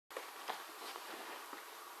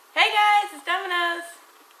it's Domino's.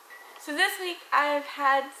 So this week I've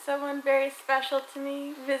had someone very special to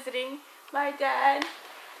me visiting, my dad.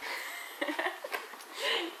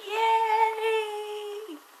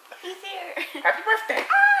 Yay! He's here. Happy birthday!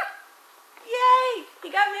 Ah! Yay! He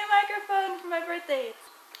got me a microphone for my birthday.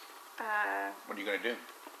 What are you gonna do?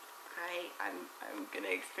 I'm gonna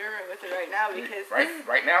experiment with it right now because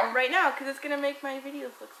right now? Right now, because it's gonna make my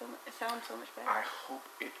videos sound so much better. I hope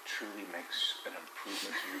it truly makes an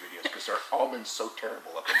improvement to your videos because they've all been so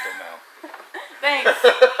terrible up until now. Thanks.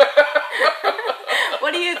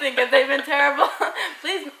 What do you think? Have they been terrible?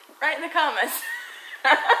 Please write in the comments.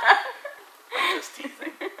 I'm just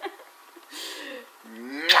teasing.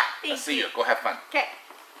 I'll see you. Go have fun. Okay.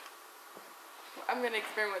 I'm gonna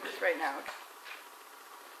experiment with this right now.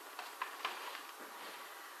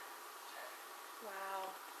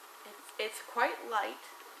 It's quite light,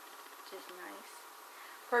 which is nice.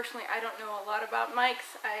 Personally, I don't know a lot about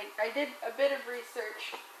mics. I did a bit of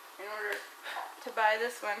research in order to buy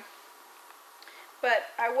this one.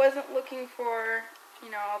 But I wasn't looking for,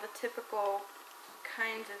 you know, all the typical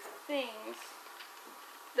kinds of things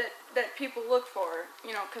that people look for,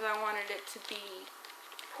 you know, because I wanted it to be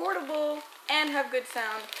portable and have good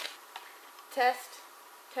sound.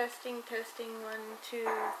 Testing, 1, 2,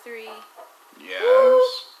 3.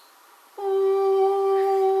 Yes. Woo!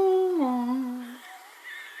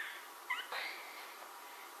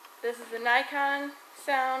 This is the Nikon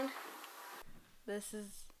sound. This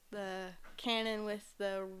is the Canon with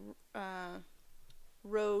the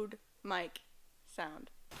Rode mic sound.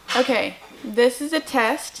 Okay, this is a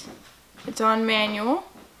test. It's on manual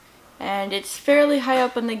and it's fairly high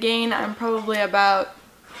up in the gain. I'm probably about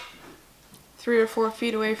 3 or 4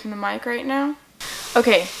 feet away from the mic right now.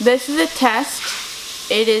 Okay, this is a test.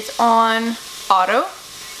 It is on auto,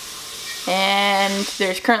 and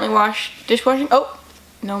there's currently dishwashing. Oh,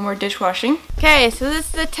 no more dishwashing. Okay, so this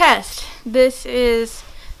is the test. This is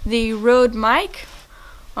the Rode mic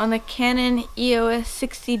on the Canon EOS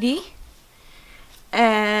 60D,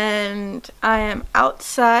 and I am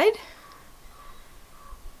outside.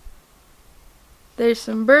 There's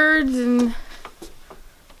some birds and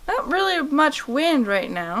not really much wind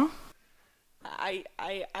right now.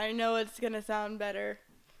 I know it's gonna sound better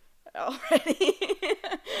already.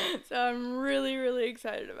 So I'm really, really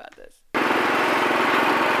excited about this.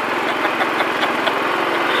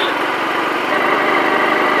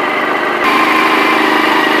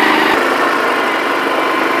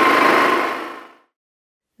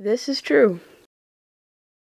 This is true.